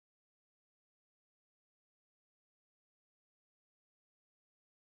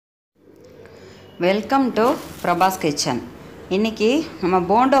Welcome to Prabhas kitchen. இன்றைக்கி நம்ம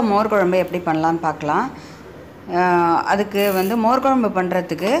போண்டோ மோர் குழம்பு எப்படி பண்ணலான்னு பார்க்கலாம். அதுக்கு மோர் குழம்பு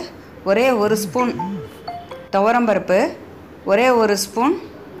பண்ணுறதுக்கு ஒரே ஒரு ஸ்பூன் துவரம்பருப்பு, ஒரே ஒரு ஸ்பூன்,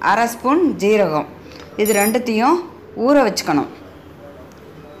 அரை ஸ்பூன் ஜீரகம், இது ரெண்டுத்தையும் ஊற வச்சுக்கணும்.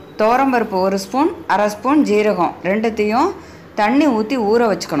 துவரம்பருப்பு ஒரு ஸ்பூன், அரை ஸ்பூன் ஜீரகம் ரெண்டுத்தையும் தண்ணி ஊற்றி ஊற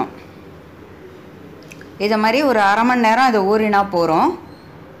வச்சுக்கணும். இதை மாதிரி ஒரு அரை மணி நேரம் இதை ஊறினா போகிறோம்.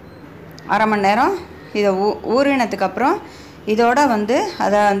 அரை மணி நேரம் இதை ஊறினதுக்கப்புறம் இதோட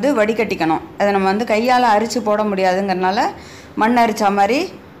அதை வடிகட்டிக்கணும். அதை நம்ம கையால் அரிச்சு போட முடியாதுங்கிறனால மண் அரிச்சா மாதிரி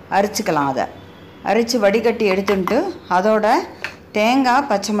அரிச்சிக்கலாம். அதை அரித்து வடிகட்டி எடுத்துட்டு அதோட தேங்காய்,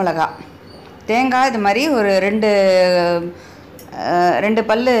 பச்சை மிளகாய், தேங்காய் இது மாதிரி ஒரு ரெண்டு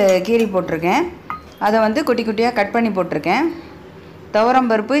பல் கீறி போட்டிருக்கேன். அதை குட்டி குட்டியாக கட் பண்ணி போட்டிருக்கேன்.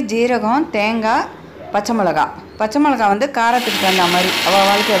 துவரம்பருப்பு, ஜீரகம், தேங்காய், பச்சை மிளகாய் காரத்துக்கு தகுந்த மாதிரி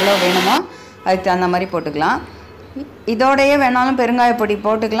அவளுக்கு எவ்வளோ வேணுமோ அதுக்கு தகுந்த மாதிரி போட்டுக்கலாம். இதோடையே வேணாலும் பெருங்காய பொடி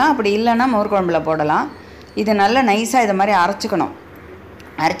போட்டுக்கலாம், அப்படி இல்லைன்னா மோர் குழம்புல போடலாம். இது நல்லா நைஸாக இதை மாதிரி அரைச்சிக்கணும்.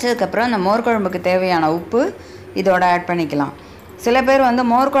 அரைச்சதுக்கப்புறம் இந்த மோர் குழம்புக்கு தேவையான உப்பு இதோட ஆட் பண்ணிக்கலாம். சில பேர்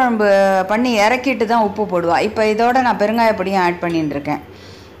மோர் குழம்பு பண்ணி இறக்கிட்டு தான் உப்பு போடுவா. இப்போ இதோட நான் பெருங்காய பொடியும் ஆட் பண்ணிட்டுருக்கேன்.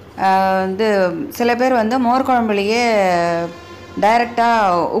 சில பேர் மோர் குழம்புலையே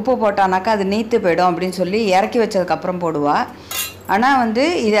டைரெக்டாக உப்பு போட்டானாக்கா அது நீத்து போயிடும் அப்படின்னு சொல்லி இறக்கி வச்சதுக்கப்புறம் போடுவாள். ஆனால்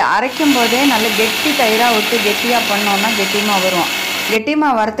இதை அரைக்கும் போதே நல்ல கெட்டி தயிராக விட்டு கெட்டியாக பண்ணோன்னா கெட்டியமாக வரும்.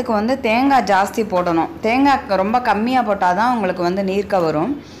 கெட்டியமாக வரத்துக்கு தேங்காய் ஜாஸ்தி போடணும். தேங்காய் ரொம்ப கம்மியாக போட்டால் தான் உங்களுக்கு நீர்க்க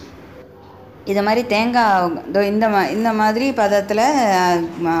வரும். இது மாதிரி தேங்காய் இந்த மாதிரி பதத்தில்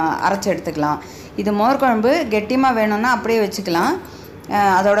அரைச்சி எடுத்துக்கலாம். இது மோர் குழம்பு கெட்டியமாக வேணும்னா அப்படியே வச்சுக்கலாம்,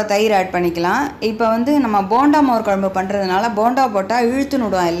 அதோட தயிர் ஆட் பண்ணிக்கலாம். இப்போ நம்ம போண்டா மோர் குழம்பு பண்ணுறதுனால போண்டா போட்டால் இழுத்துன்னு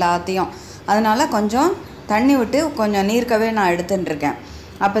விடுவோம் எல்லாத்தையும். அதனால் கொஞ்சம் தண்ணி விட்டு கொஞ்சம் நீர்க்கவே நான் எடுத்துட்டுருக்கேன்.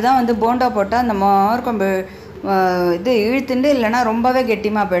 அப்போ தான் போண்டா போட்டால் அந்த மோர் குழம்பு இது இழுத்துண்டு இல்லைன்னா ரொம்பவே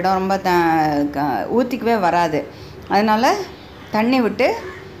கெட்டியமாக போயிடும், ரொம்ப ஊற்றிக்கவே வராது. அதனால் தண்ணி விட்டு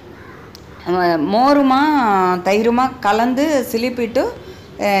மோருமா தயிருமா கலந்து சிலிப்பிட்டு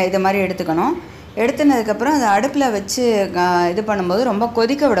இது மாதிரி எடுத்துக்கணும். எடுத்துனதுக்கப்புறம் அதை அடுப்பில் வச்சு இது பண்ணும்போது ரொம்ப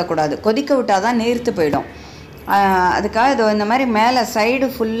கொதிக்க விடக்கூடாது. கொதிக்க விட்டால் தான் நீர்த்து போயிடும். அதுக்காக இது இந்த மாதிரி மேலே சைடு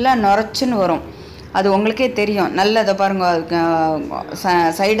ஃபுல்லாக நுரைச்சின்னு வரும். அது உங்களுக்கே தெரியும். நல்ல இதை பாருங்கள்,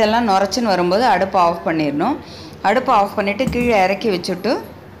 சைடெல்லாம் நுரைச்சின்னு வரும்போது அடுப்பை ஆஃப் பண்ணிடணும். அடுப்பை ஆஃப் பண்ணிவிட்டு கீழே இறக்கி வச்சுட்டு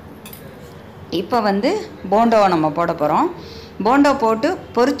இப்போ போண்டோவை நம்ம போட போகிறோம். போண்டோ போட்டு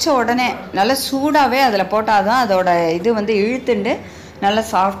பொரித்த உடனே நல்லா சூடாகவே அதில் போட்டால் தான் அதோட இது இழுத்துண்டு நல்லா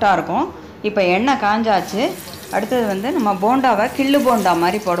சாஃப்டாக இருக்கும். இப்போ எண்ணெய் காஞ்சாச்சு. அடுத்தது நம்ம போண்டாவை கிள்ளு போண்டா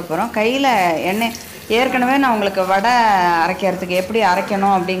மாதிரி போட போகிறோம். கையில் எண்ணெய் ஏற்கனவே நான் உங்களுக்கு வடை அரைக்கிறதுக்கு எப்படி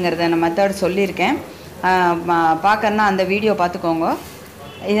அரைக்கணும் அப்படிங்கிறத நான் மெத்தட் சொல்லியிருக்கேன். பார்க்கறனா அந்த வீடியோ பார்த்துக்கோங்க.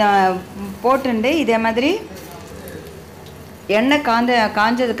 இதை போட்டுண்டு இதே மாதிரி எண்ணெய்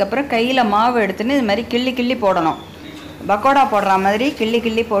காஞ்சதுக்கப்புறம் கையில் மாவு எடுத்துன்னு இது மாதிரி கிள்ளி போடணும். பக்கோடா போடுற மாதிரி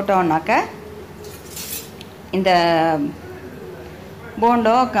கிள்ளி போட்டோம்னாக்க இந்த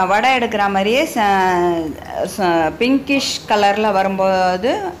போண்டோ வடை எடுக்கிற மாதிரியே பிங்கிஷ் கலரில்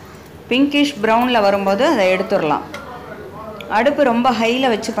வரும்போது, பிங்கிஷ் ப்ரௌனில் வரும்போது அதை எடுத்துடலாம். அடுப்பு ரொம்ப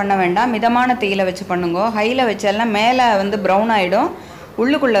ஹையில் வச்சு பண்ண வேண்டாம், மிதமான தீயில் வச்சு பண்ணுங்க. ஹையில் வச்செல்லாம் மேலே ப்ரௌன் ஆகிடும்,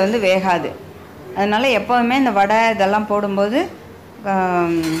 உள்ளுக்குள்ளே வேகாது. அதனால் எப்போதுமே இந்த வடை இதெல்லாம் போடும்போது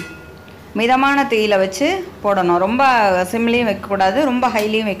மிதமான தீயில் வச்சு போடணும். ரொம்ப சிம்லேயும் வைக்கக்கூடாது, ரொம்ப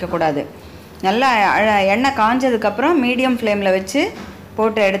ஹைலையும் வைக்கக்கூடாது. நல்லா எண்ணெய் காஞ்சதுக்கப்புறம் மீடியம் ஃப்ளேமில் வச்சு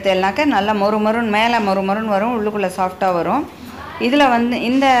போட்டு எடுத்தேன்னாக்க நல்லா மொறுமொறுன்னு மேலே மொறுமொறுன்னு வரும், உள்ளுக்குள்ளே சாஃப்டாக வரும். இதில்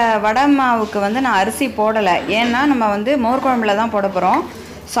இந்த வடை மாவுக்கு நான் அரிசி போடலை. ஏன்னா நம்ம மோர் குழம்புல தான் போட போகிறோம்.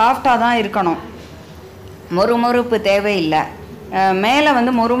 சாஃப்டாக தான் இருக்கணும், மொறுமொறுப்பு தேவையில்லை. மேலே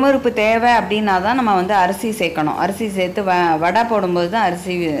மொறுமொறுப்பு தேவை அப்படின்னா தான் நம்ம அரிசி சேர்க்கணும். அரிசி சேர்த்து வடை போடும்போது தான்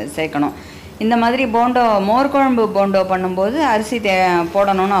அரிசி சேர்க்கணும். இந்த மாதிரி போண்டோ மோர் குழம்பு போண்டோ பண்ணும்போது அரிசி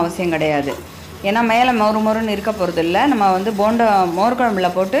போடணும்னு அவசியம் கிடையாது. ஏன்னா மேலே மொறுமொறுன்னு இருக்க போகிறது இல்லை. நம்ம போண்டோ மோர் குழம்புல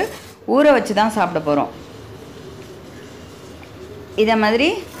போட்டு ஊற வச்சு தான் சாப்பிட போகிறோம். இதை மாதிரி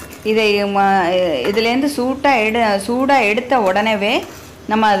இதை இதுலேருந்து சூடாக எடுத்த உடனேவே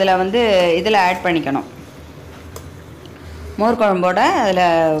நம்ம அதில் இதில் ஆட் பண்ணிக்கணும். மோர் குழம்போட அதில்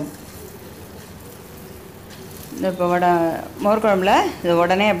இப்போ மோர் குழம்புல இது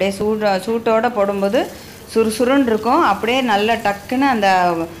உடனே அப்படியே சூட்டோடு போடும்போது சுறுசுறுன்னு இருக்கும். அப்படியே நல்ல டக்குன்னு அந்த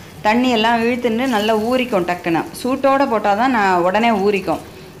தண்ணியெல்லாம் இழுத்துன்னு நல்லா ஊறிக்கும். டக்குன்னு சூட்டோடு போட்டால் தான் உடனே ஊறிக்கும்.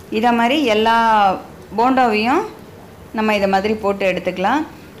 இதை மாதிரி எல்லா போண்டோவையும் நம்ம இதை மாதிரி போட்டு எடுத்துக்கலாம்.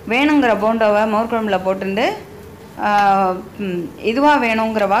 வேணுங்கிற போண்டோவை மோர் குழம்புல போட்டுண்டு இதுவாக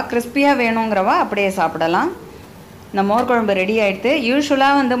வேணுங்கிறவா, கிறிஸ்பியாக வேணுங்கிறவா அப்படியே சாப்பிடலாம். இந்த மோர் குழம்பு ரெடி ஆகிடுது.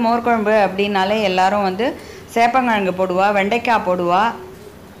 யூஸ்வலாக வந்து மோர் குழம்பு அப்படின்னாலே எல்லோரும் வந்து சேப்பங்கிழங்கு போடுவா, வெண்டைக்காய் போடுவா.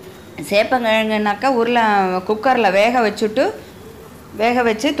 சேப்பங்கிழங்குனாக்கா குக்கரில் வேக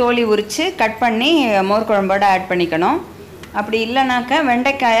வச்சு தோலி உரித்து கட் பண்ணி மோர் குழம்போடு ஆட் பண்ணிக்கணும். அப்படி இல்லைனாக்கா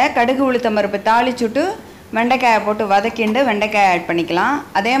வெண்டைக்காயை கடுகு உளுத்தம் பருப்பு தாளிச்சுட்டு வெண்டைக்காயை போட்டு வதக்கிண்டு வெண்டைக்காயை ஆட் பண்ணிக்கலாம்.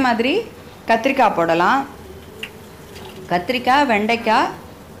 அதே மாதிரி கத்திரிக்காய் போடலாம். கத்திரிக்காய், வெண்டைக்காய்,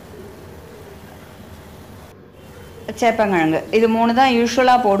 சேப்பங்கிழங்கு இது 3 தான்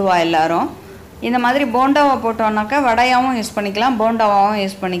யூஸ்வலாக போடுவா எல்லோரும். இந்த மாதிரி போண்டாவை போட்டோன்னாக்கா வடையாகவும் யூஸ் பண்ணிக்கலாம், போண்டாவாகவும்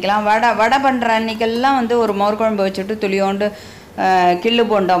யூஸ் பண்ணிக்கலாம். வடை பண்ணுற அன்றைக்கெல்லாம் வந்து ஒரு மோர் குழம்பு வச்சுட்டு துளியோண்டு கிள்ளு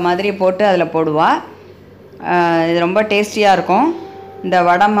போண்டா மாதிரி போட்டு அதில் போடுவா. இது ரொம்ப டேஸ்டியாக இருக்கும்.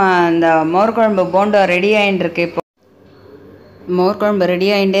 இந்த மோர் குழம்பு போண்டா ரெடி ஆகிட்டுருக்கு. இப்போ மோர் குழம்பு ரெடி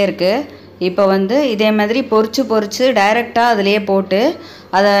ஆகிட்டே இருக்குது. இப்போ வந்து இதே மாதிரி பொரிச்சு டைரெக்டாக அதிலேயே போட்டு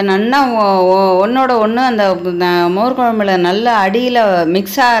அதை நல்லா ஒன்றோட ஒன்று அந்த மோர் குழம்புல நல்லா அடியில்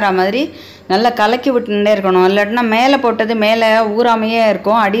மிக்ஸ் ஆகிற மாதிரி நல்லா கலக்கி விட்டுட்டே இருக்கணும். இல்லாட்டினா மேலே போட்டது மேலே ஊறாமையே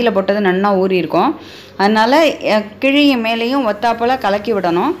இருக்கும், அடியில் போட்டது நல்லா ஊறி இருக்கும். அதனால் கிழியும் மேலேயும் ஒத்தாப்போல் கலக்கி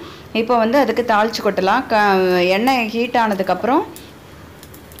விடணும். இப்போ வந்து அதுக்கு தாளித்து கொட்டலாம். எண்ணெய் ஹீட் ஆனதுக்கப்புறம்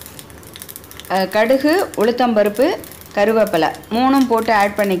கடுகு, உளுத்தம்பருப்பு, கருவேப்பிலை 3ம் போட்டு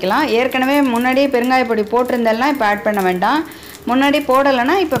ஆட் பண்ணிக்கலாம். ஏற்கனவே முன்னாடியே பெருங்காயப்பொடி போட்டிருந்தேன்னா இப்போ ஆட் பண்ண வேண்டாம். முன்னாடி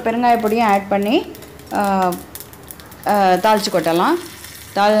போடலைன்னா இப்போ பெருங்காயப்பொடியும் ஆட் பண்ணி தாளித்து கொட்டலாம்.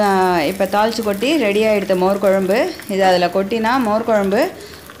 இப்போ தாளித்து கொட்டி ரெடி ஆகிடுது மோர் குழம்பு. இது அதில் கொட்டினா மோர் குழம்பு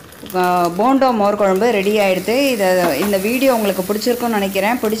போண்டோ மோர் குழம்பு ரெடி ஆகிடுது. இந்த வீடியோ உங்களுக்கு பிடிச்சிருக்குன்னு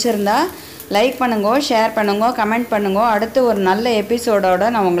நினைக்கிறேன். பிடிச்சிருந்தா லைக் பண்ணுங்க, ஷேர் பண்ணுங்க, கமெண்ட் பண்ணுங்க. அடுத்து ஒரு நல்ல எபிசோடோடு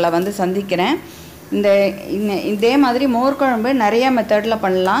நான் உங்களை வந்து சந்திக்கிறேன். இதே மாதிரி மோர் குழம்பு நிறைய மெத்தடில்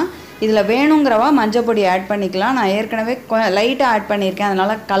பண்ணலாம். இதில் வேணுங்கிறவா மஞ்சள் பொடி ஆட் பண்ணிக்கலாம். நான் ஏற்கனவே லைட்டாக ஆட் பண்ணியிருக்கேன்.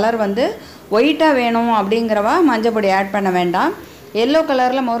 அதனால் கலர் வந்து ஒயிட்டாக வேணும் அப்படிங்கிறவா மஞ்சள் பொடி ஆட் பண்ண வேண்டாம். எல்லோ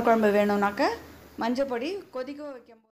கலரில் மோர் குழம்பு வேணும்னாக்க மஞ்சள் பொடி கொதிக்க வைக்க